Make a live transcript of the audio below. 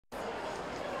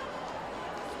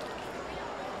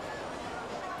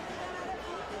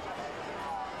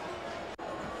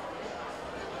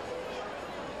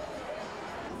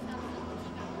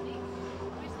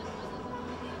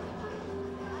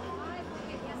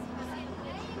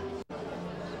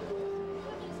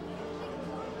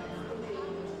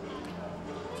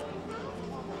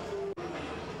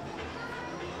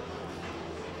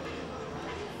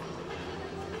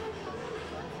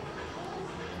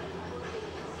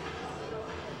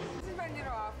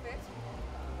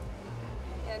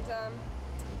and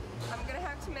I'm gonna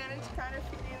have to manage kind of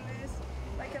fit in this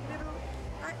like a little.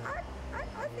 I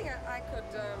think I could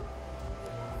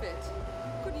fit.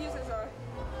 Could use as a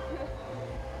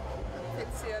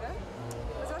feiticeira,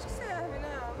 mas acho que serve,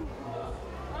 né?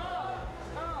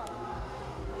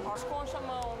 As conchas à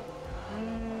mão.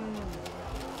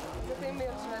 Eu tenho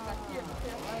medo de levar aqui, porque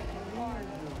olha.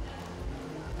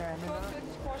 Todos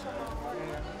eles de concha à mão.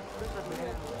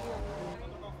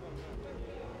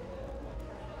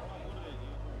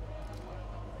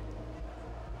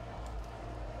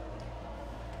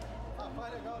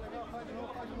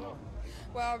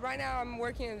 Well, right now I'm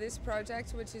working on this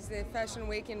project, which is the Fashion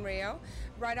Week in Rio.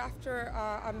 Right after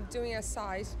I'm doing a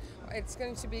site, it's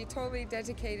going to be totally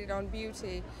dedicated on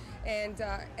beauty. And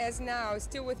as now,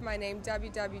 still with my name,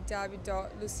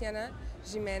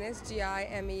 www.lucianagimenez,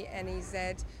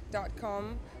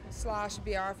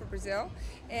 gimenez.com/BR for Brazil.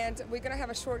 And we're going to have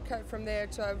a shortcut from there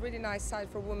to a really nice site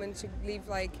for women to leave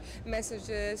like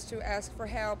messages, to ask for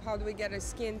help, how do we get our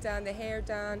skin done, the hair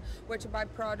done, where to buy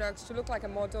products, to look like a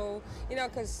model, you know,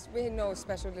 because we know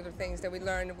special little things that we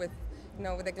learn with, you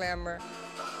know, with the glamour.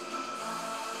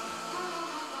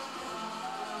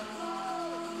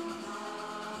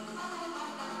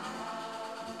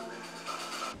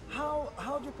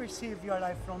 How do you perceive your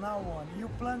life from now on? You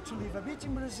plan to live a bit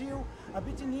in Brazil, a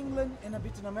bit in England, and a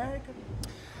bit in America?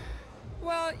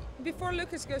 Well, before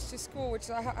Lucas goes to school, which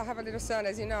I have a little son,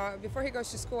 as you know, before he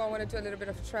goes to school, I want to do a little bit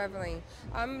of traveling.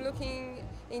 I'm looking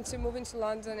into moving to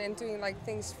London and doing like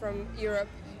things from Europe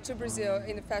to Brazil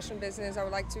in the fashion business. I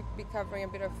would like to be covering a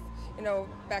bit of, you know,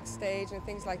 backstage and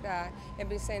things like that, and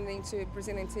be sending to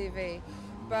Brazilian TV.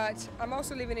 But I'm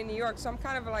also living in New York, so I'm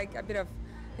kind of like a bit of,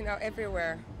 you know,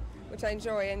 everywhere, which I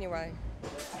enjoy anyway.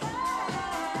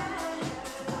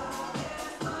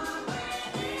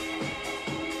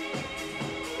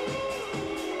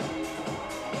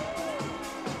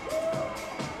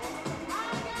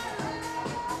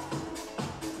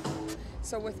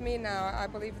 So with me now, I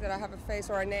believe that I have a face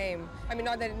or a name. I mean,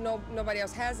 not that nobody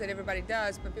else has it, everybody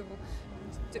does, but people,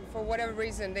 for whatever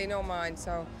reason, they know mine.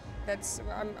 So that's,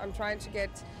 I'm trying to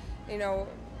get, you know,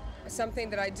 something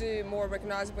that I do more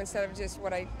recognizable instead of just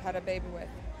what I had a baby with.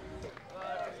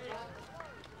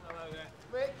 Hello there.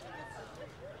 Mick.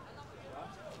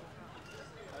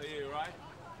 How are you, right?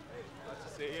 Nice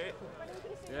to see you.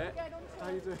 Yeah? How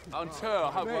you doing? On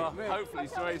tour, hopefully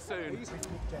very soon.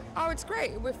 Oh, it's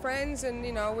great. We're friends, and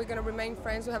you know, we're going to remain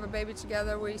friends. We have a baby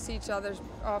together. We see each other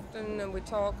often, and we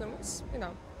talk, and it's, you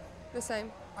know, the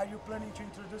same. Are you planning to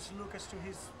introduce Lucas to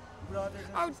his brothers?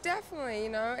 Oh, definitely. You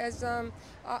know, as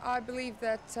I believe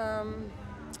that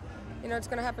you know, it's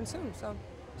going to happen soon. So.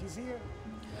 This year?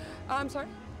 I'm sorry.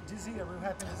 This year will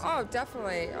happen. This year. Oh,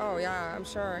 definitely. Oh, yeah. I'm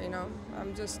sure. You know,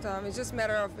 I'm just. It's just a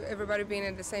matter of everybody being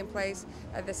in the same place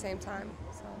at the same time.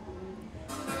 So.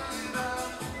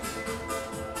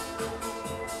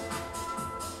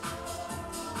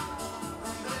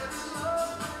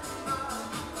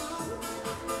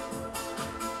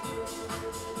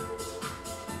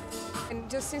 And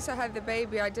just since I had the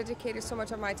baby, I dedicated so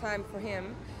much of my time for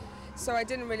him. So I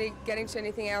didn't really get into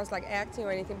anything else like acting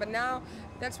or anything. But now,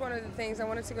 that's one of the things. I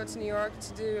wanted to go to New York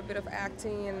to do a bit of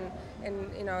acting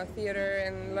and you know, theater,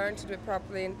 and learn to do it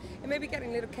properly, and maybe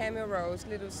getting little cameo roles,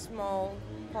 little small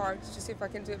parts, to see if I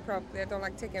can do it properly. I don't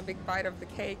like taking a big bite of the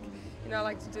cake. You know, I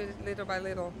like to do it little by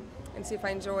little and see if I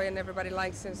enjoy it and everybody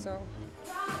likes it. So.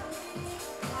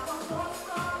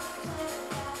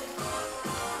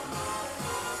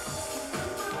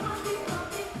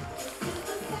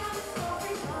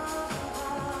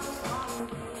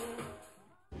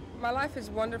 My life is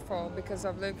wonderful because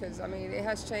of Lucas. I mean, it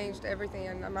has changed everything,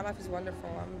 and my life is wonderful.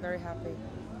 I'm very happy.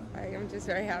 I'm just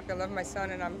very happy. I love my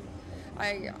son, and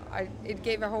it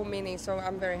gave a whole meaning, so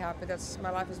I'm very happy.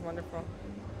 My life is wonderful.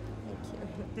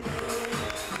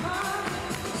 Thank you.